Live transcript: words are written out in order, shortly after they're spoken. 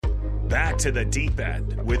Back to the deep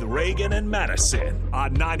end with Reagan and Madison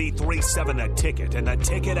on 93.7 The Ticket and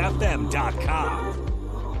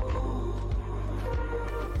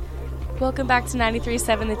theticketfm.com. Welcome back to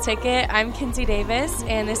 93.7 The Ticket. I'm Kinsey Davis,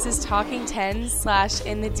 and this is Talking 10/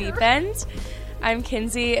 In the Deep End. I'm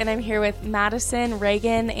Kinsey, and I'm here with Madison,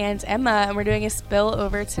 Reagan, and Emma, and we're doing a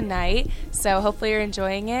spillover tonight. So hopefully you're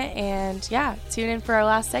enjoying it, and yeah, tune in for our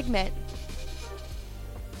last segment.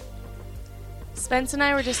 Spence and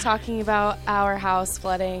I were just talking about our house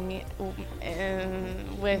flooding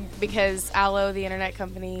because Allo, the internet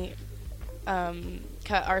company,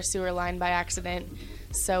 cut our sewer line by accident.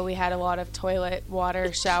 So we had a lot of toilet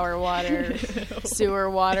water, shower water, sewer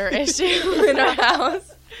water issue in our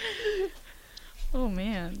house. Oh,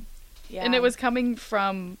 man. Yeah. And it was coming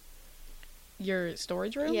from your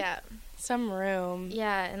storage room? Yeah. Some room.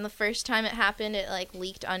 Yeah, and the first time it happened, it, like,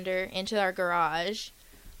 leaked under into our garage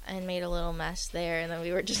and made a little mess there. And then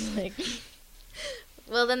we were just like...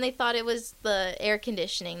 Well, then they thought it was the air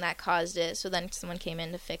conditioning that caused it. So then someone came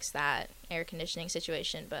in to fix that air conditioning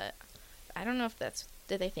situation. But I don't know if that's...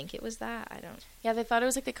 Did they think it was that? I don't... Yeah, they thought it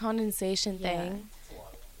was like the condensation thing.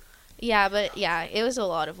 Yeah, but yeah, it was a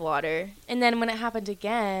lot of water. And then when it happened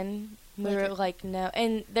again, we were like, no.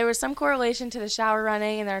 And there was some correlation to the shower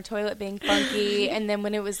running and our toilet being funky. And then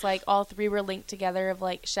when it was like all three were linked together of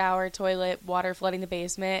like shower, toilet, water flooding the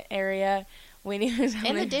basement area, we knew it was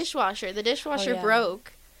And the dishwasher. The dishwasher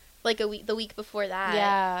broke like the week before that.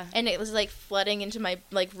 Yeah. And it was like flooding into my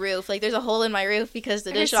like roof. Like there's a hole in my roof because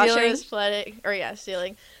the dishwasher was flooding. Or yeah,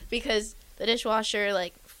 ceiling. Because the dishwasher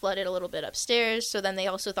like flooded a little bit upstairs, so then they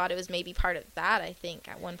also thought it was maybe part of that, I think,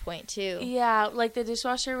 at one point too. Yeah, like the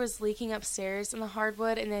dishwasher was leaking upstairs in the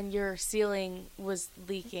hardwood, and then your ceiling was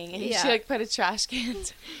leaking, and she like put a trash can.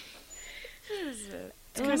 It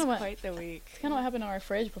was quite the week. It's kind of what happened to our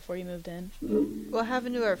fridge before you moved in. What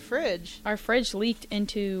happened to our fridge? Our fridge leaked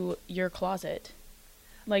into your closet.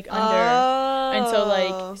 Like under, and so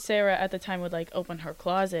like Sarah at the time would like open her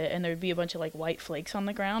closet and there'd be a bunch of like white flakes on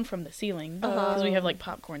the ground from the ceiling because we have like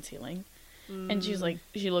popcorn ceiling, and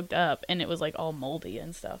she looked up and it was like all moldy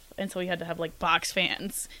and stuff, and so we had to have like box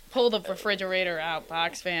fans, pull the refrigerator out,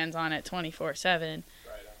 box fans on it 24/7.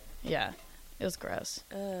 Yeah, it was gross.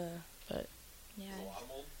 But yeah,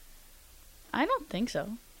 I don't think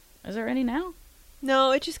so. Is there any now?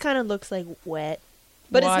 No, it just kind of looks like wet.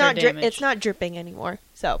 But it's not dripping anymore,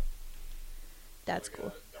 so that's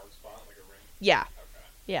cool. Yeah,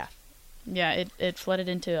 yeah, yeah. It flooded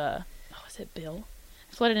into was it Bill?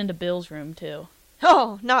 It flooded into Bill's room too.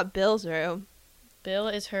 Oh, not Bill's room. Bill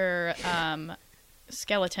is her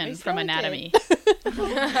skeleton from Anatomy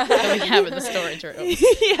that we have in the storage room.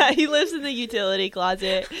 Yeah, he lives in the utility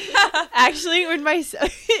closet. Actually, when my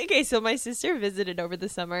sister visited over the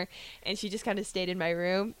summer, and she just kind of stayed in my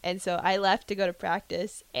room, and so I left to go to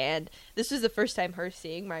practice, and this was the first time her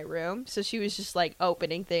seeing my room, so she was just like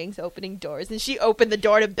opening doors, and she opened the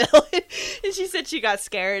door to Bill, and she said she got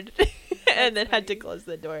scared, and then had to close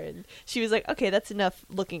the door, and she was like, okay, that's enough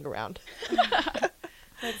looking around.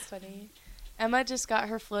 That's funny. Emma just got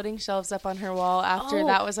her floating shelves up on her wall after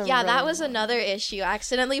that was a that was another issue. I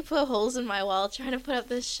accidentally put holes in my wall trying to put up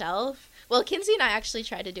this shelf. Well, Kinsey and I actually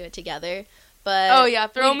tried to do it together,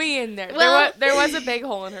 but throw me in there. Well, there was a big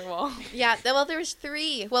hole in her wall. Yeah, well, there was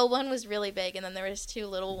 3. Well, one was really big, and then there was 2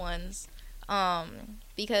 little ones.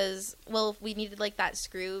 Because we needed like that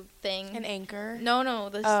screw thing. An anchor?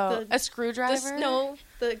 No, a screwdriver.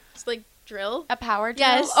 The like drill. A power drill?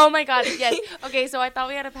 Yes. Oh my god, yes. Okay, so I thought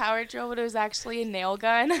we had a power drill, but it was actually a nail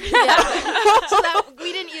gun. Yeah. So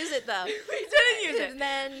we didn't use it though. We didn't use it. And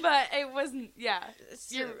then, but it wasn't. Yeah.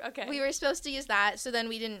 So You're okay. We were supposed to use that, so then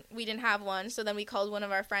we didn't have one. So then we called one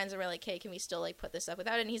of our friends and we're like, "Hey, can we still like put this up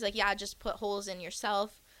without it?" And he's like, "Yeah, just put holes in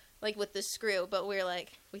yourself." Like with the screw, but we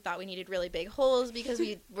thought we needed really big holes because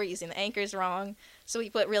we were using the anchors wrong. So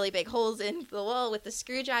we put really big holes in the wall with the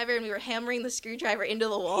screwdriver, and we were hammering the screwdriver into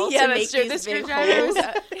the wall to make these big holes.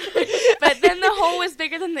 But then the hole was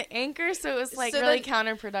bigger than the anchor, so it was like really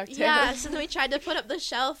counterproductive. Yeah, so then we tried to put up the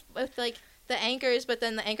shelf with like the anchors, but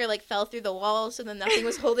then the anchor like fell through the wall, so then nothing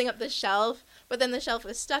was holding up the shelf. But then the shelf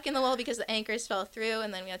was stuck in the wall because the anchors fell through,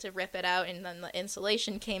 and then we had to rip it out, and then the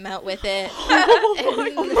insulation came out with it.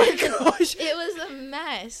 Oh my gosh. It was a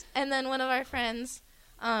mess. And then one of our friends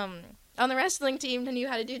on the wrestling team knew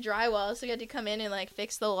how to do drywall, so we had to come in and like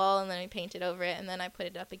fix the wall, and then we painted over it, and then I put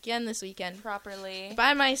it up again this weekend properly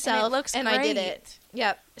by myself, and it looks great. I did it.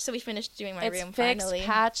 Yep. So we finished doing my room finally. It's fixed,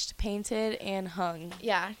 patched, painted, and hung.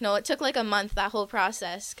 Yeah. No, it took like a month, that whole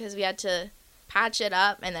process, because we had to patch it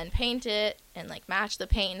up and then paint it and like match the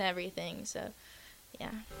paint and everything. So,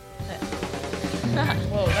 yeah. But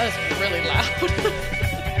Whoa, that is really loud.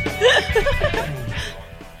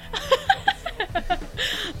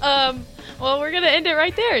 Well, we're going to end it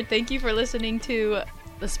right there. Thank you for listening to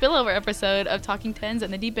the spillover episode of Talking Tens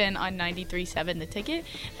and the Deep End on 93.7 The Ticket,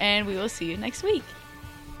 and we will see you next week.